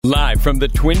Live from the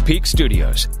Twin Peaks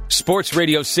studios, Sports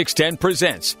Radio 610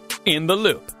 presents In the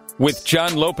Loop with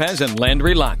John Lopez and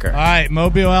Landry Locker. All right,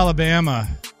 Mobile, Alabama.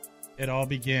 It all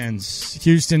begins.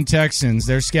 Houston Texans,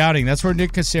 they're scouting. That's where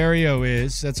Nick Caserio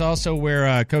is. That's also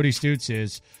where Cody Stoots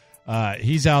is.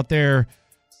 He's out there.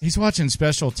 He's watching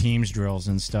special teams drills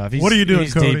and stuff. What are you doing,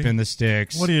 he's Cody? Deep in the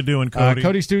sticks. What are you doing, Cody?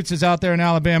 Cody Stoots is out there in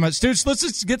Alabama. Stoots, let's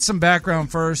just get some background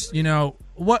first. You know,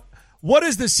 what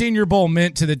has the Senior Bowl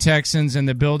meant to the Texans and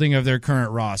the building of their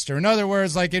current roster? In other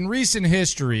words, like in recent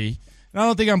history, and I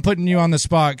don't think I'm putting you on the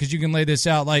spot because you can lay this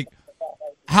out, like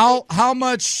how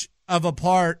much of a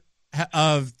part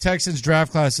of Texans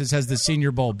draft classes has the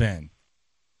Senior Bowl been?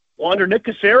 Well, under Nick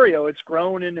Caserio, it's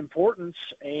grown in importance,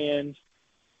 and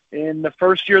in the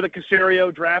first year that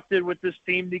Caserio drafted with this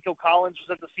team, Nico Collins was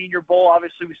at the Senior Bowl.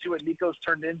 Obviously, we see what Nico's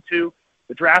turned into.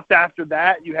 The draft after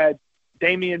that, you had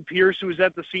Damian Pierce, who was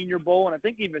at the Senior Bowl, and I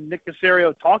think even Nick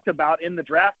Caserio talked about in the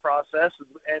draft process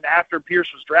and after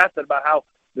Pierce was drafted about how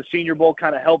the Senior Bowl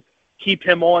kind of helped keep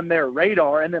him on their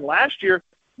radar. And then last year,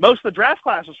 most of the draft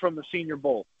class was from the Senior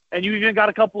Bowl. And you even got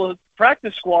a couple of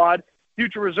practice squad,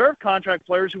 future reserve contract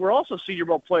players who were also Senior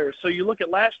Bowl players. So you look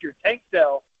at last year, Tank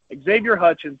Dell, Xavier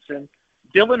Hutchinson,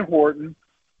 Dylan Horton,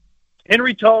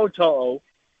 Henry To'o,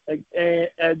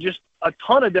 and just a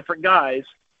ton of different guys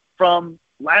from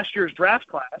last year's draft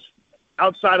class,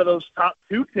 outside of those top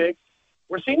two picks,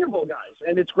 were Senior Bowl guys.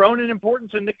 And it's grown in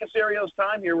importance in Nick Caserio's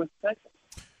time here with the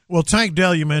Texans. Well, Tank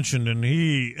Dell you mentioned, and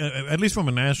he, at least from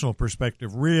a national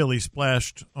perspective, really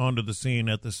splashed onto the scene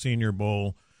at the Senior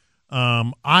Bowl.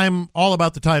 I'm all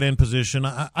about the tight end position.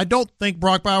 I don't think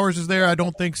Brock Bowers is there. I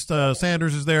don't think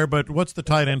Sanders is there. But what's the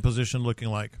tight end position looking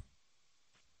like?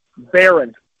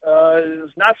 Barron. It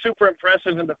was not super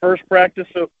impressive in the first practice,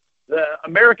 so the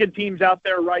American team's out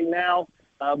there right now,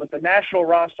 but the national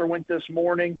roster went this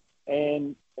morning,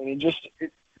 and I mean,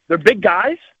 they're big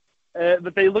guys,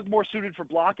 but they look more suited for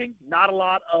blocking. Not a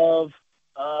lot of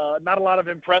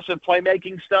impressive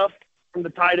playmaking stuff from the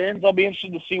tight ends. I'll be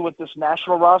interested to see what this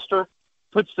national roster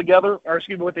puts together, or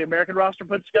excuse me, what the American roster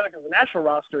puts together. Because the national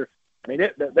roster, I mean,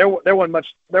 there wasn't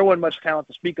much talent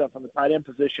to speak of from the tight end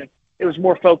position. It was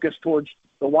more focused towards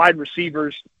the wide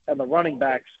receivers and the running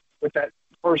backs with that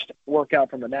first workout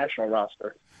from the national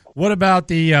roster. What about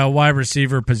the wide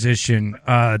receiver position?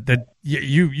 That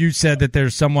you said that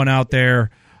there's someone out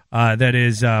there that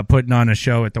is putting on a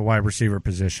show at the wide receiver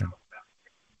position.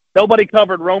 Nobody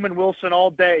covered Roman Wilson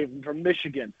all day from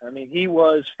Michigan. I mean, he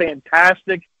was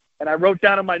fantastic, and I wrote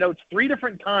down in my notes 3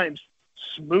 different times,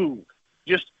 smooth.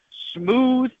 Just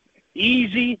smooth,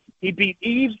 easy. He beat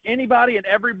anybody and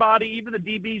everybody, even the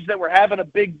DBs that were having a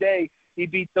big day. He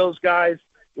beat those guys.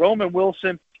 Roman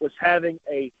Wilson was having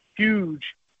a huge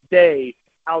day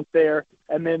out there.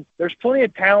 And then there's plenty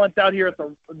of talent out here at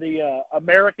the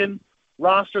American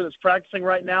roster that's practicing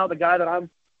right now. The guy that I'm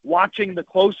watching the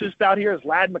closest out here is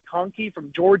Ladd McConkey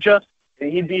from Georgia.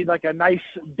 And he'd be like a nice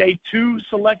day 2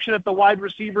 selection at the wide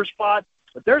receiver spot.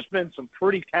 But there's been some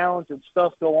pretty talented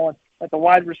stuff go on at the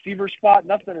wide receiver spot.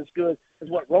 Nothing as good as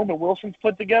what Roman Wilson's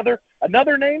put together.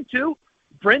 Another name, too,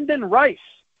 Brendan Rice.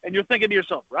 And you're thinking to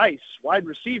yourself, Rice, wide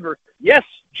receiver. Yes,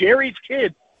 Jerry's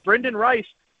kid, Brendan Rice,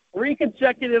 3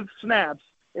 consecutive snaps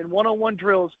in one-on-one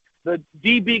drills. The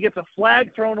DB gets a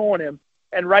flag thrown on him,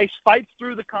 and Rice fights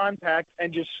through the contact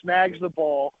and just snags the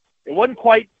ball. It wasn't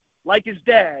quite like his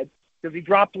dad because he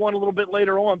dropped one a little bit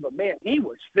later on, but, man, he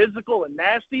was physical and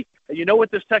nasty. And you know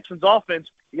what, this Texans offense,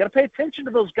 you got to pay attention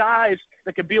to those guys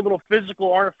that can be a little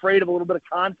physical, aren't afraid of a little bit of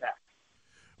contact.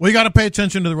 Well, you got to pay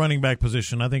attention to the running back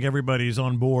position. I think everybody's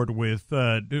on board with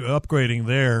upgrading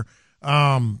there.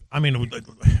 I mean,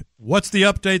 what's the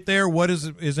update there? What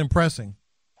is impressing?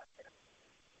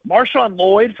 Marshawn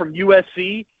Lloyd from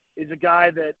USC is a guy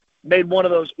that made one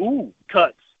of those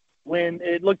cuts when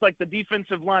it looked like the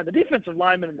defensive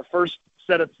linemen in the first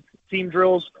set of team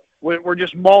drills were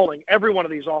just mauling every one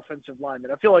of these offensive linemen.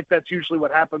 I feel like that's usually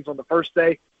what happens on the first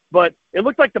day. But it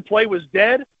looked like the play was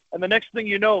dead, and the next thing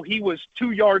you know, he was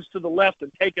 2 yards to the left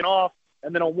and taken off,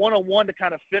 and then a one-on-one to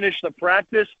kind of finish the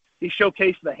practice. He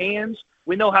showcased the hands.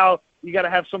 We know how you got to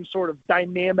have some sort of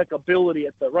dynamic ability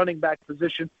at the running back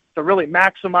position to really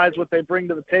maximize what they bring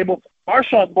to the table.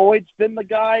 Marshawn Lloyd's been the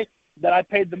guy that I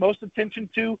paid the most attention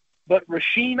to, but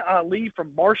Rasheen Ali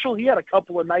from Marshall, he had a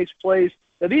couple of nice plays.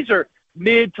 Now, these are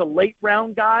mid to late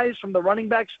round guys from the running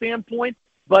back standpoint,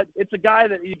 but it's a guy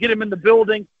that you get him in the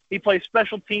building, he plays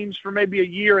special teams for maybe a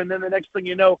year, and then the next thing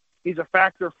you know, he's a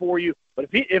factor for you. But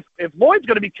if Lloyd's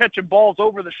going to be catching balls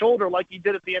over the shoulder like he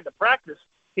did at the end of practice,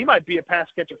 he might be a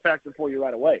pass-catching factor for you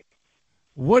right away.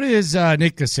 What is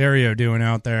Nick Caserio doing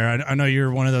out there? I know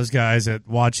you're one of those guys that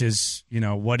watches,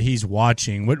 what he's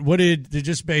watching. What did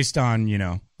just based on,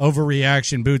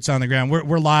 overreaction, boots on the ground?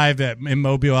 We're live in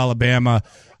Mobile, Alabama,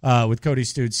 with Cody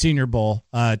Stoots, Senior Bowl.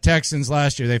 Texans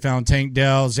last year, they found Tank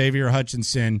Dell, Xavier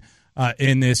Hutchinson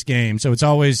in this game. So it's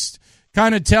always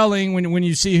kind of telling when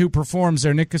you see who performs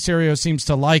there. Nick Caserio seems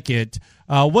to like it.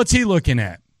 What's he looking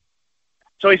at?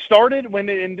 So he started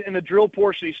in the drill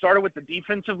portion, he started with the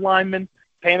defensive linemen,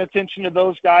 paying attention to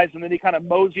those guys, and then he kind of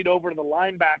moseyed over to the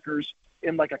linebackers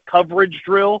in like a coverage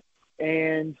drill.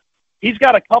 And he's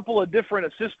got a couple of different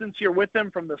assistants here with him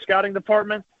from the scouting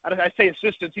department. I say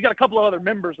assistants. He got a couple of other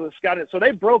members of the scouting. So they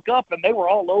broke up, and they were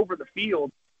all over the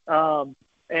field. And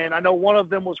I know one of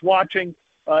them was watching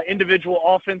individual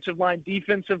offensive line,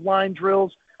 defensive line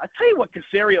drills. I tell you what,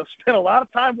 Caserio spent a lot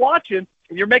of time watching,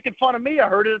 and you're making fun of me. I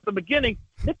heard it at the beginning.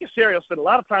 Nick Caserio spent a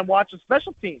lot of time watching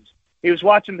special teams. He was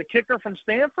watching the kicker from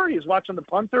Stanford. He was watching the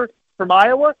punter from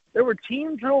Iowa. There were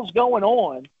team drills going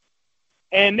on,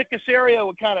 and Nick Caserio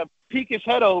would kind of peek his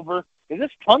head over, and this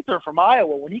punter from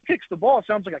Iowa, when he kicks the ball, it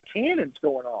sounds like a cannon's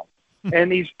going off.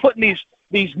 And he's putting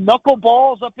these knuckle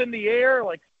balls up in the air,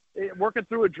 like working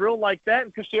through a drill like that,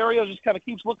 and Caserio just kind of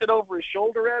keeps looking over his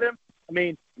shoulder at him. I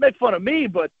mean, make fun of me,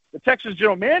 but the Texas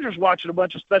general manager's watching a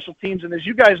bunch of special teams, and as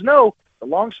you guys know, the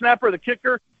long snapper, the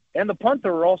kicker, and the punter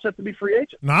are all set to be free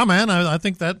agents. Nah, man, I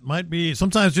think that might be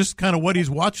sometimes just kind of what he's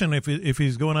watching. If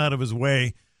he's going out of his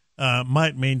way,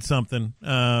 might mean something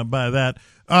by that.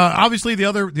 Obviously, the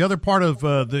other part of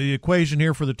the equation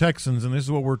here for the Texans, and this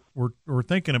is what we're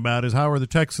thinking about, is how are the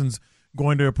Texans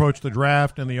going to approach the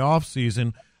draft and the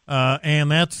offseason,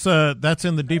 and that's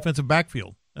in the defensive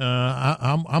backfield.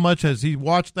 How much has he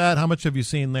watched that? How much have you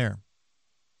seen there?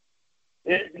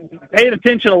 Paid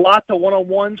attention a lot to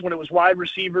one-on-ones when it was wide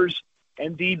receivers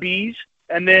and DBs,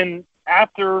 and then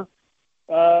after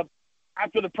the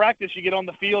practice, you get on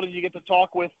the field and you get to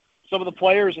talk with some of the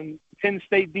players. And Penn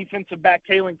State defensive back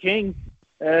Kalen King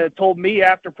told me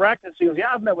after practice, he goes,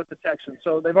 "Yeah, I've met with the Texans."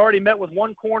 So they've already met with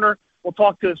one corner. We'll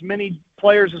talk to as many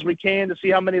players as we can to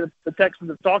see how many of the Texans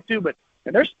have talked to. But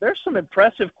there's some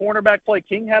impressive cornerback play.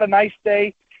 King had a nice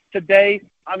day today.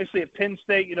 Obviously, at Penn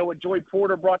State, what Joey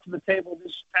Porter brought to the table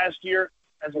this past year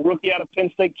as a rookie out of Penn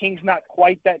State, King's not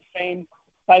quite that same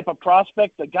type of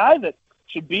prospect. The guy that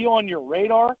should be on your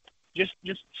radar, just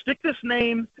stick this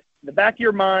name in the back of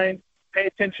your mind, pay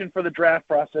attention for the draft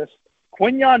process.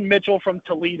 Quinyon Mitchell from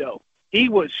Toledo. He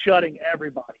was shutting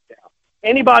everybody down.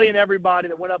 Anybody and everybody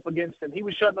that went up against him, he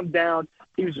was shutting them down.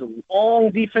 He was a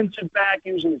long defensive back,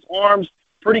 using his arms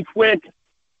pretty quick.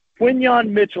 Quinyon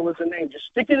Mitchell is a name. Just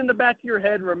stick it in the back of your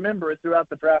head and remember it throughout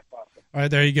the draft process. All right,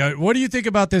 there you go. What do you think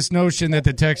about this notion that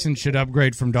the Texans should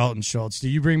upgrade from Dalton Schultz? Do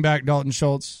you bring back Dalton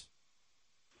Schultz?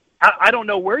 I don't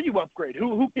know where you upgrade.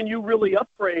 Who can you really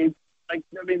upgrade?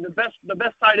 The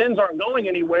best tight ends aren't going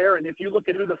anywhere, and if you look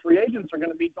at who the free agents are going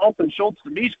to be, Dalton Schultz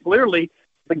to me is clearly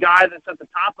the guy that's at the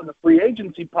top of the free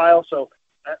agency pile. So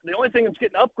the only thing that's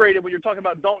getting upgraded when you're talking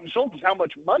about Dalton Schultz is how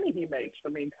much money he makes. I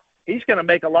mean, he's going to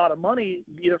make a lot of money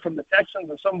either from the Texans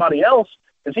or somebody else,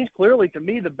 because he's clearly, to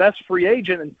me, the best free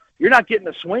agent, and you're not getting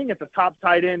a swing at the top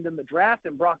tight end in the draft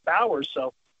in Brock Bowers.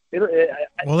 So,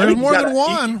 there's more than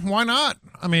one. Why not?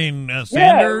 I mean,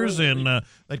 Sanders and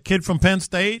that kid from Penn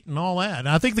State and all that. And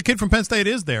I think the kid from Penn State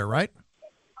is there, right?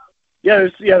 Yeah,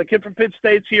 the kid from Penn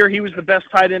State's here. He was the best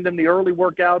tight end in the early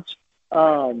workouts.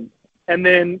 And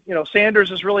then,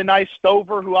 Sanders is really nice.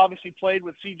 Stover, who obviously played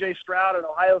with C.J. Stroud at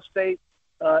Ohio State,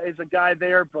 is a guy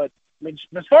there. But, I mean,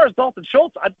 as far as Dalton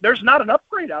Schultz, there's not an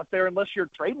upgrade out there unless you're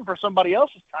trading for somebody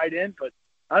else's tight end. But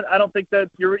I don't think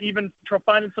that you're even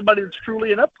finding somebody that's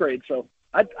truly an upgrade. So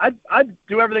I'd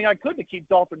do everything I could to keep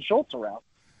Dalton Schultz around.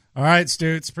 All right,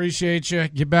 Stoots, appreciate you.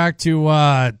 Get back to,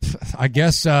 I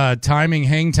guess, timing,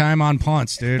 hang time on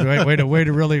punts, dude. Way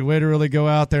to really go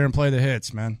out there and play the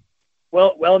hits, man.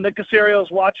 Well, Nick Caserio is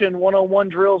watching one-on-one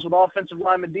drills with offensive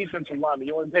linemen, defensive linemen.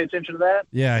 You want to pay attention to that?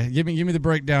 Yeah, give me the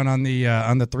breakdown on the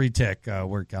 3-tech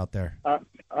workout there. All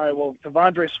right. Well,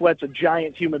 Devondre Sweat's a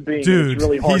giant human being. Dude, it's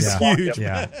really hard he's to block huge.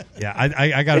 him. Yeah.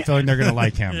 I got a feeling they're gonna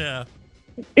like him. Yeah.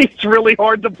 He's really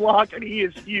hard to block, and he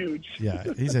is huge. Yeah,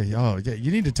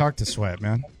 you need to talk to Sweat,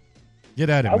 man. Get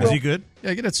at him. Is he good?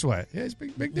 Yeah, get at Sweat. Yeah, he's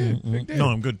big dude. Mm-hmm. Big dude. No,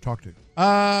 I'm good to talk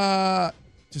to.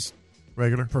 Just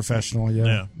regular, professional.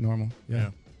 Yeah. Normal. Yeah.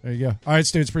 There you go. All right,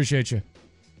 Stoots, appreciate you.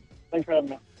 Thanks for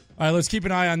having me. All right, let's keep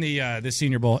an eye on the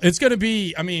Senior Bowl. It's going to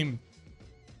be,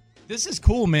 this is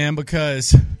cool, man,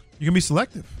 because you can be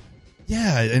selective.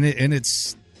 Yeah, and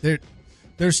it's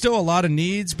there's still a lot of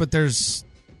needs, but there's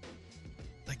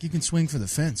you can swing for the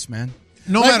fence, man.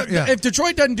 If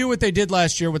Detroit doesn't do what they did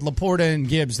last year with Laporta and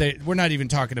Gibbs, we're not even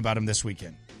talking about them this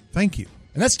weekend. Thank you.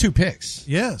 And that's 2 picks.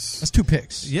 Yes. That's 2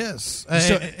 picks. Yes.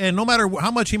 And no matter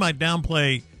how much he might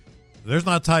downplay, there's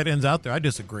not tight ends out there. I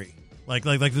disagree. Like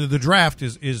the draft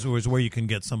is where you can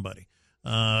get somebody.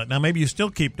 Now maybe you still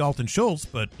keep Dalton Schultz,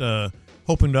 but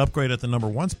hoping to upgrade at the number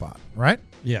 1 spot, right?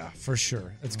 Yeah, for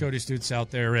sure. It's Cody Stoots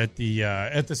out there at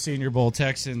the Senior Bowl.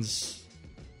 Texans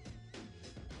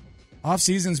off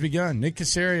season's begun. Nick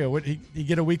Caserio, he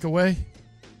get a week away?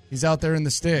 He's out there in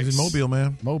the sticks. He's in Mobile,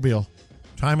 man. Mobile.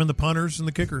 Timing the punters and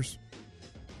the kickers.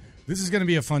 This is going to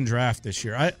be a fun draft this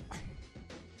year.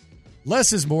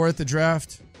 Less is more at the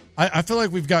draft. I feel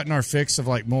like we've gotten our fix of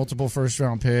like multiple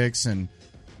first-round picks and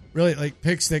really like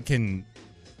picks that can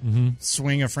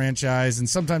swing a franchise, and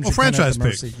sometimes franchise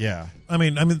picks. Yeah, I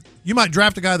mean, you might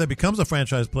draft a guy that becomes a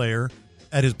franchise player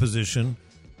at his position,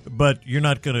 but you're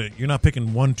not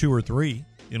picking 1, 2, or 3.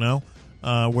 You know,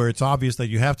 where it's obvious that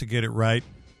you have to get it right.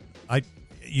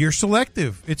 You're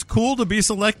selective. It's cool to be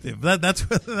selective.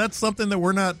 That's something that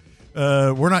we're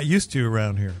not used to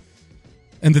around here.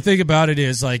 And the thing about it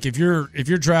is, like, if you're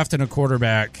drafting a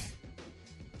quarterback,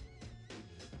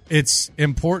 it's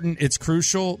important, it's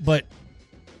crucial, but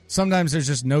sometimes there's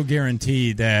just no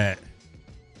guarantee that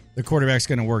the quarterback's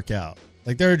going to work out.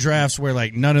 Like, there are drafts where,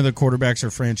 like, none of the quarterbacks are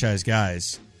franchise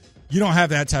guys. You don't have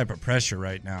that type of pressure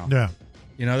right now. Yeah.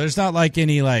 You know, there's not, like,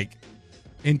 any, like,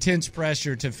 intense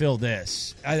pressure to fill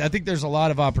this. I think there's a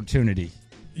lot of opportunity.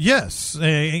 Yes.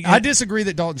 I disagree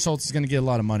that Dalton Schultz is going to get a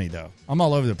lot of money, though. I'm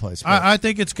all over the place. I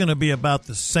think it's going to be about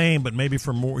the same, but maybe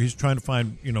for more. He's trying to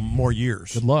find, more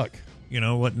years. Good luck.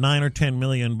 9 or 10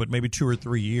 million, but maybe 2 or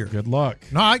 3 years. Good luck.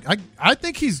 No, I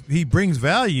think he brings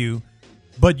value,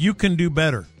 but you can do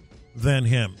better than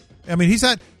him. I mean, he's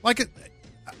had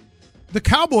the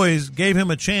Cowboys gave him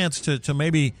a chance to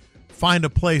maybe find a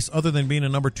place other than being a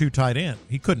number 2 tight end.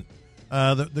 He couldn't.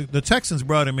 The Texans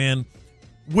brought him in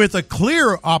with a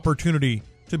clear opportunity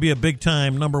to be a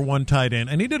big-time number 1 tight end,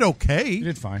 and he did okay. He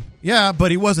did fine. Yeah,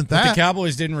 but he wasn't that. But the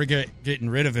Cowboys didn't regret getting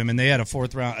rid of him, and they had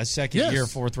a second-year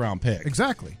fourth-round pick.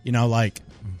 Exactly. Like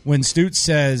when Stoots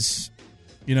says,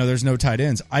 there's no tight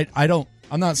ends, I'm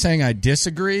not saying I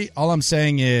disagree. All I'm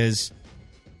saying is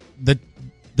there's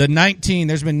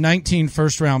been 19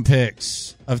 first-round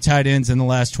picks of tight ends in the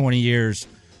last 20 years.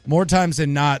 More times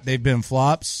than not, they've been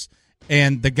flops.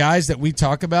 And the guys that we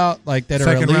talk about, like that are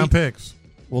elite, second-round picks.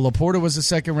 Well, Laporta was a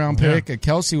second-round pick. Yeah.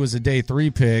 Kelsey was a day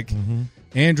 3 pick. Mm-hmm.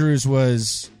 Andrews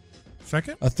was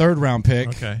second, a third-round pick.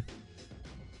 Okay,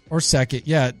 or second,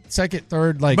 yeah, second,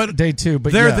 third, but day 2.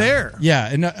 But they're there. Yeah,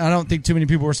 and I don't think too many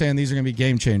people were saying these are going to be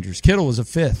game changers. Kittle was a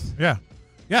 5th.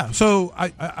 Yeah. So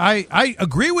I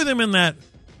agree with him in that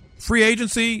free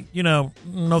agency. No,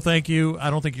 thank you. I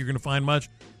don't think you're going to find much.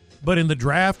 But in the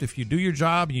draft, if you do your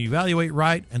job and you evaluate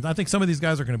right, and I think some of these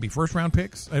guys are going to be first-round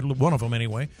picks, one of them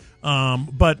anyway.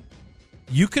 But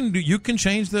you can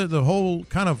change the whole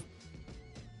kind of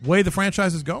way the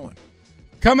franchise is going.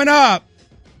 Coming up,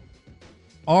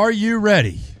 are you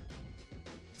ready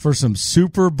for some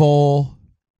Super Bowl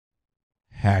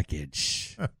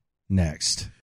hackage? Next.